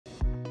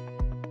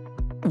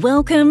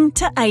Welcome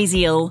to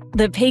ASIAL,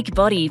 the peak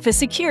body for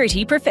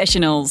security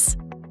professionals.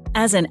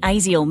 As an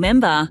ASIAL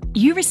member,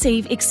 you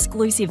receive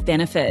exclusive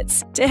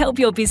benefits to help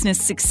your business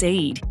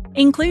succeed,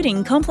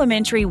 including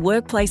complimentary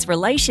workplace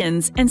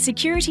relations and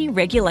security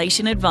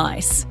regulation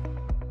advice.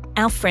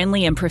 Our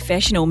friendly and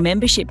professional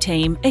membership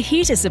team are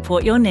here to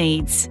support your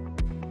needs.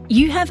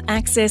 You have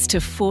access to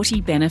 40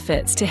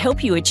 benefits to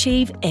help you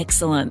achieve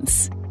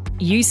excellence.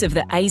 Use of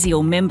the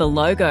ASIAL member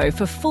logo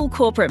for full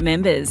corporate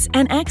members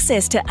and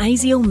access to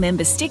ASIAL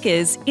member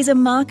stickers is a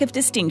mark of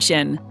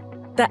distinction.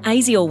 The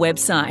ASIAL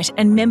website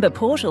and member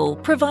portal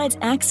provides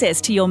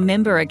access to your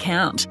member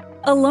account,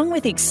 along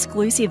with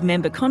exclusive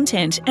member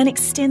content and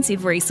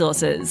extensive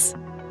resources.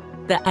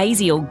 The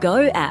ASIAL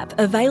Go app,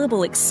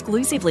 available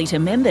exclusively to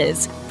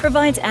members,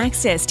 provides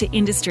access to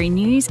industry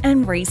news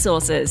and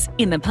resources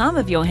in the palm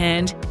of your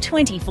hand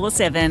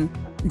 24/7.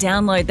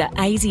 Download the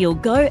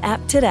ASIAL Go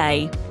app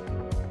today.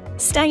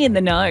 Stay in the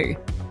know.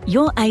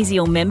 Your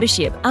ASIAL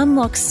membership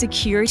unlocks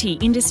security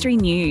industry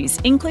news,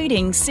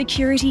 including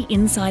Security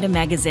Insider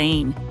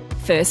Magazine,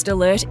 First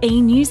Alert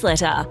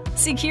e-newsletter,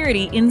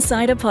 Security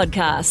Insider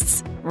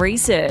podcasts,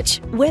 research,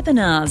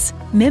 webinars,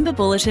 member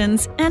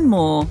bulletins, and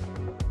more.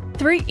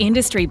 Through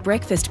industry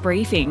breakfast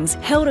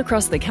briefings held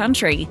across the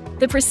country,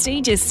 the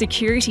prestigious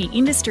Security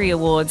Industry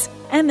Awards,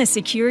 and the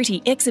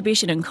Security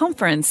Exhibition and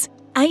Conference,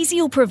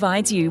 ASIAL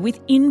provides you with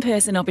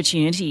in-person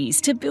opportunities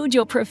to build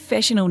your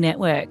professional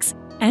networks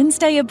and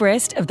stay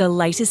abreast of the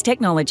latest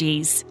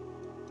technologies.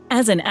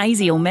 As an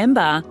ASIAL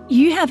member,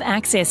 you have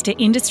access to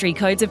industry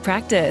codes of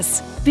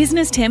practice,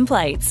 business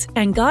templates,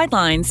 and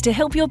guidelines to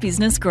help your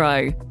business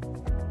grow.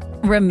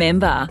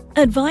 Remember,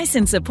 advice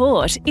and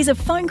support is a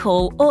phone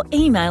call or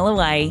email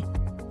away.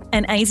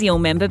 An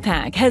ASIAL member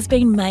pack has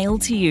been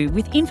mailed to you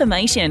with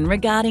information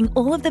regarding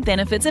all of the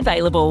benefits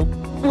available.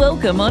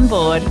 Welcome on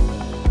board.